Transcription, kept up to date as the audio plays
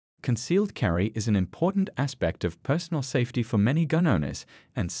Concealed carry is an important aspect of personal safety for many gun owners,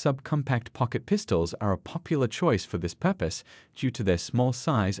 and subcompact pocket pistols are a popular choice for this purpose due to their small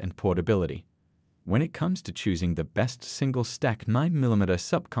size and portability. When it comes to choosing the best single-stack 9mm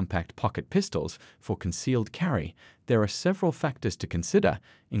subcompact pocket pistols for concealed carry, there are several factors to consider,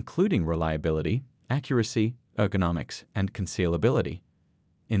 including reliability, accuracy, ergonomics, and concealability.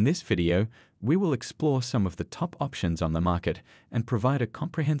 In this video, we will explore some of the top options on the market and provide a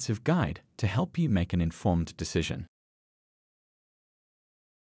comprehensive guide to help you make an informed decision.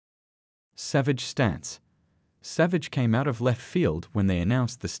 Savage Stance. Savage came out of left field when they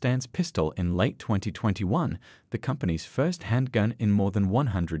announced the Stance pistol in late 2021, the company's first handgun in more than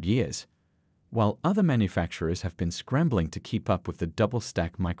 100 years. While other manufacturers have been scrambling to keep up with the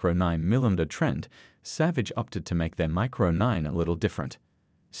double-stack micro 9mm trend, Savage opted to make their micro 9 a little different.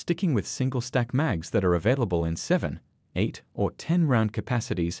 Sticking with single-stack mags that are available in 7, 8, or 10-round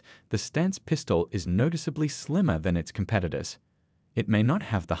capacities, the Stance pistol is noticeably slimmer than its competitors. It may not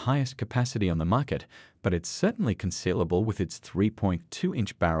have the highest capacity on the market, but it's certainly concealable with its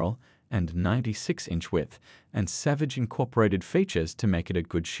 3.2-inch barrel and 96-inch width, and Savage incorporated features to make it a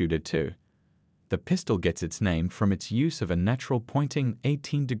good shooter too. The pistol gets its name from its use of a natural pointing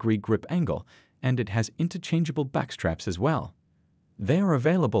 18-degree grip angle, and it has interchangeable backstraps as well. They are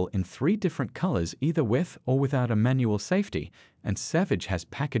available in 3 different colors, either with or without a manual safety, and Savage has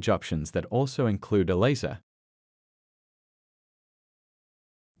package options that also include a laser.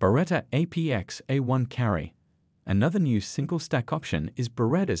 Beretta APX A1 Carry. Another new single-stack option is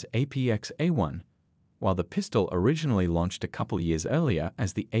Beretta's APX A1. While the pistol originally launched a couple years earlier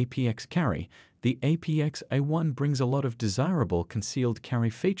as the APX Carry, the APX A1 brings a lot of desirable concealed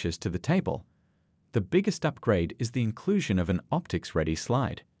carry features to the table. The biggest upgrade is the inclusion of an optics-ready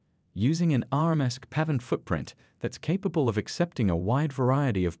slide. Using an RMS pattern footprint that's capable of accepting a wide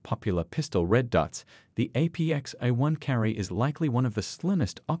variety of popular pistol red dots, the APX A1 Carry is likely one of the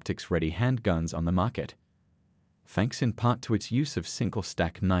slimmest optics-ready handguns on the market. Thanks in part to its use of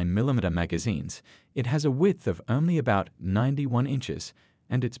single-stack 9mm magazines, it has a width of only about 91 inches,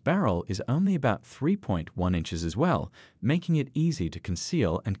 and its barrel is only about 3.1 inches as well, making it easy to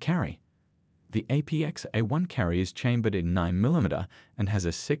conceal and carry. The APX A1 Carry is chambered in 9mm and has a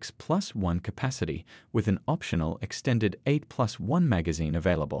 6+1 capacity with an optional extended 8+1 magazine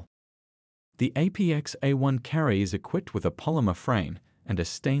available. The APX A1 Carry is equipped with a polymer frame and a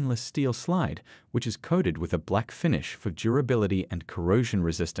stainless steel slide, which is coated with a black finish for durability and corrosion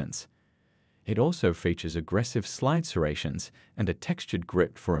resistance. It also features aggressive slide serrations and a textured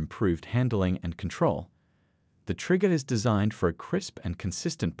grip for improved handling and control. The trigger is designed for a crisp and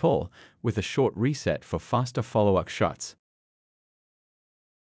consistent pull, with a short reset for faster follow-up shots.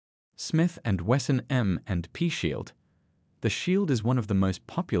 Smith & Wesson M&P Shield. The Shield is one of the most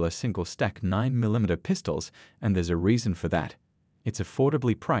popular single-stack 9mm pistols, and there's a reason for that. It's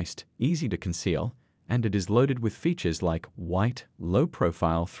affordably priced, easy to conceal, and it is loaded with features like white,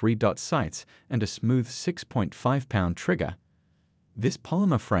 low-profile 3-dot sights and a smooth 6.5-pound trigger. This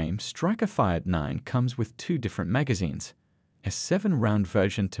polymer frame Striker Fired 9 comes with 2 different magazines, a 7-round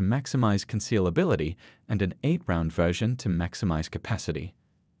version to maximize concealability and an 8-round version to maximize capacity.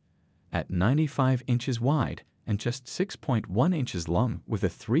 At 95 inches wide and just 6.1 inches long with a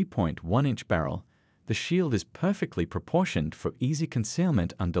 3.1-inch barrel, the Shield is perfectly proportioned for easy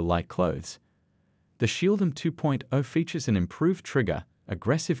concealment under light clothes. The Shield M 2.0 features an improved trigger,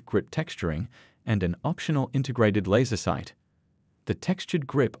 aggressive grip texturing, and an optional integrated laser sight. The textured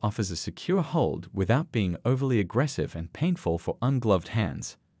grip offers a secure hold without being overly aggressive and painful for ungloved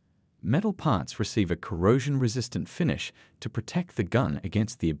hands. Metal parts receive a corrosion-resistant finish to protect the gun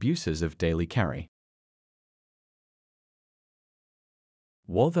against the abuses of daily carry.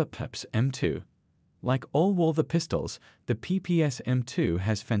 Walther PPS M2. Like all Walther pistols, the PPS M2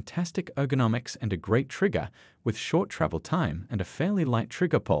 has fantastic ergonomics and a great trigger, with short travel time and a fairly light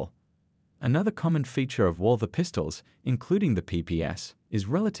trigger pull. Another common feature of Walther pistols, including the PPS, is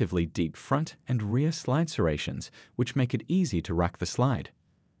relatively deep front and rear slide serrations, which make it easy to rack the slide.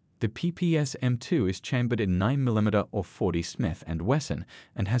 The PPS M2 is chambered in 9mm or 40 Smith & Wesson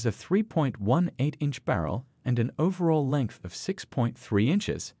and has a 3.18-inch barrel and an overall length of 6.3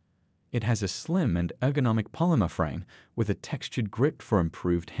 inches. It has a slim and ergonomic polymer frame with a textured grip for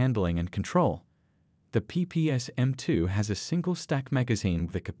improved handling and control. The PPS M2 has a single-stack magazine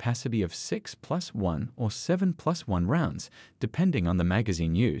with a capacity of 6+1 or 7+1 rounds, depending on the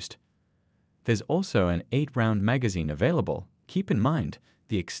magazine used. There's also an 8-round magazine available. Keep in mind,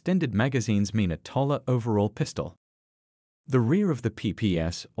 the extended magazines mean a taller overall pistol. The rear of the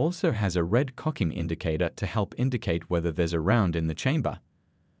PPS also has a red cocking indicator to help indicate whether there's a round in the chamber.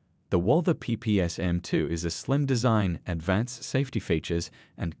 The Walther PPS M2 is a slim design, advanced safety features,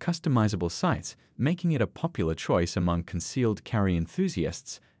 and customizable sights, making it a popular choice among concealed carry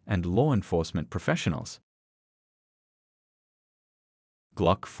enthusiasts and law enforcement professionals.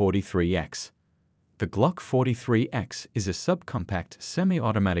 Glock 43X. The Glock 43X is a subcompact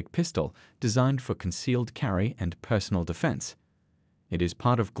semi-automatic pistol designed for concealed carry and personal defense. It is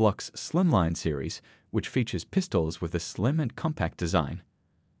part of Glock's Slimline series, which features pistols with a slim and compact design.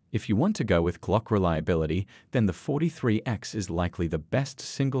 If you want to go with Glock reliability, then the 43X is likely the best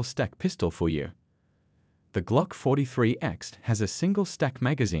single-stack pistol for you. The Glock 43X has a single-stack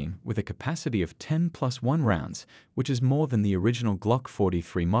magazine with a capacity of 10+1 rounds, which is more than the original Glock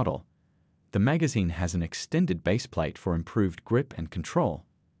 43 model. The magazine has an extended baseplate for improved grip and control.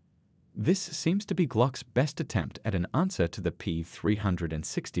 This seems to be Glock's best attempt at an answer to the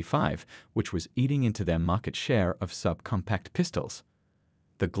P365, which was eating into their market share of subcompact pistols.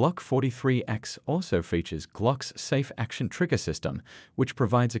 The Glock 43X also features Glock's Safe Action Trigger System, which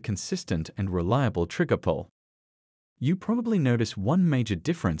provides a consistent and reliable trigger pull. You probably notice one major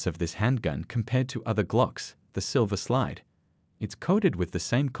difference of this handgun compared to other Glocks, the silver slide. It's coated with the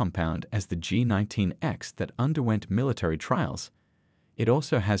same compound as the G19X that underwent military trials. It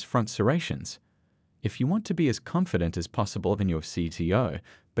also has front serrations. If you want to be as confident as possible in your CTO,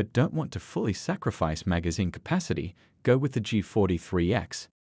 but don't want to fully sacrifice magazine capacity, go with the G43X.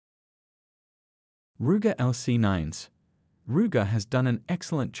 Ruger LC9s. Ruger has done an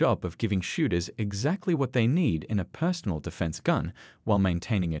excellent job of giving shooters exactly what they need in a personal defense gun while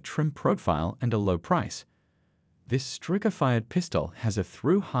maintaining a trim profile and a low price. This striker-fired pistol has a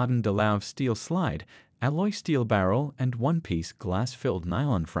through-hardened alloy steel slide, alloy steel barrel, and one-piece glass-filled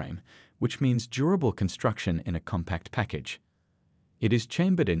nylon frame, which means durable construction in a compact package. It is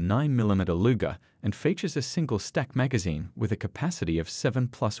chambered in 9mm Luger and features a single-stack magazine with a capacity of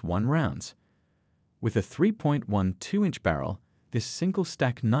 7+1 rounds. With a 3.12-inch barrel, this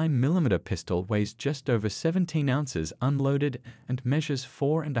single-stack 9mm pistol weighs just over 17 ounces unloaded and measures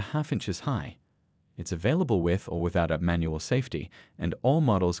 4.5 inches high. It's available with or without a manual safety, and all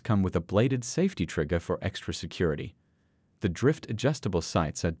models come with a bladed safety trigger for extra security. The drift-adjustable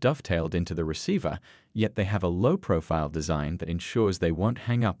sights are dovetailed into the receiver, yet they have a low-profile design that ensures they won't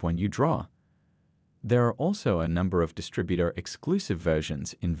hang up when you draw. There are also a number of distributor-exclusive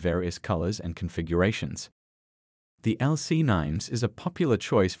versions in various colors and configurations. The LC9s is a popular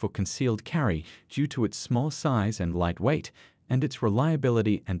choice for concealed carry due to its small size and light weight, and its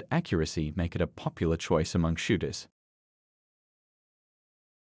reliability and accuracy make it a popular choice among shooters.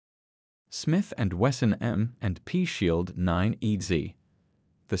 Smith & Wesson M&P Shield 9EZ.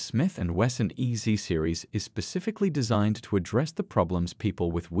 The Smith & Wesson EZ series is specifically designed to address the problems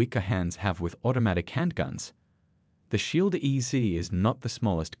people with weaker hands have with automatic handguns. The Shield EZ is not the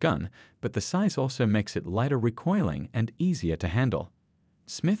smallest gun, but the size also makes it lighter recoiling and easier to handle.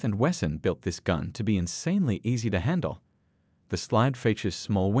 Smith & Wesson built this gun to be insanely easy to handle. The slide features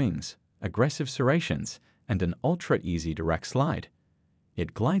small wings, aggressive serrations, and an ultra-easy direct slide.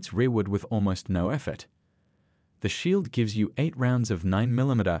 It glides rearward with almost no effort. The Shield gives you 8 rounds of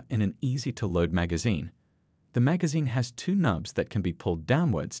 9mm in an easy-to-load magazine. The magazine has 2 nubs that can be pulled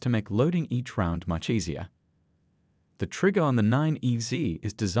downwards to make loading each round much easier. The trigger on the 9EZ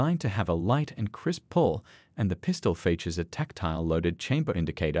is designed to have a light and crisp pull, and the pistol features a tactile loaded chamber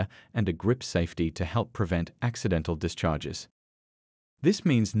indicator and a grip safety to help prevent accidental discharges. This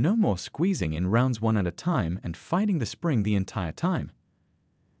means no more squeezing in rounds one at a time and fighting the spring the entire time.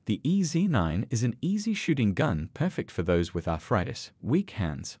 The EZ9 is an easy shooting gun perfect for those with arthritis, weak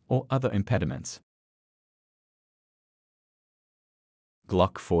hands, or other impediments.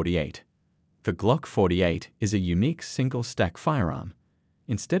 Glock 48. The Glock 48 is a unique single-stack firearm.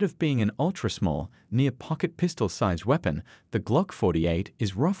 Instead of being an ultra-small, near-pocket pistol-sized weapon, the Glock 48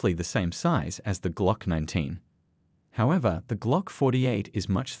 is roughly the same size as the Glock 19. However, the Glock 48 is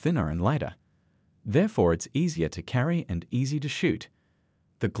much thinner and lighter. Therefore, it's easier to carry and easy to shoot.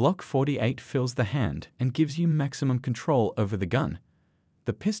 The Glock 48 fills the hand and gives you maximum control over the gun.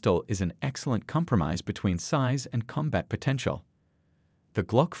 The pistol is an excellent compromise between size and combat potential. The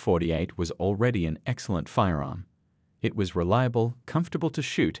Glock 48 was already an excellent firearm. It was reliable, comfortable to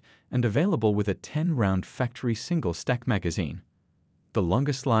shoot, and available with a 10-round factory single-stack magazine. The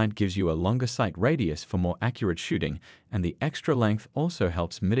longer slide gives you a longer sight radius for more accurate shooting, and the extra length also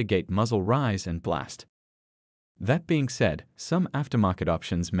helps mitigate muzzle rise and blast. That being said, some aftermarket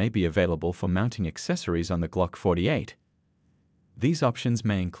options may be available for mounting accessories on the Glock 48. These options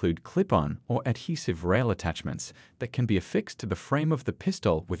may include clip-on or adhesive rail attachments that can be affixed to the frame of the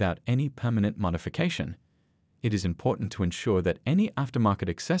pistol without any permanent modification. it is important to ensure that any aftermarket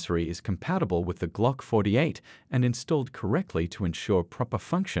accessory is compatible with the Glock 48 and installed correctly to ensure proper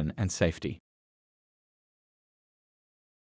function and safety.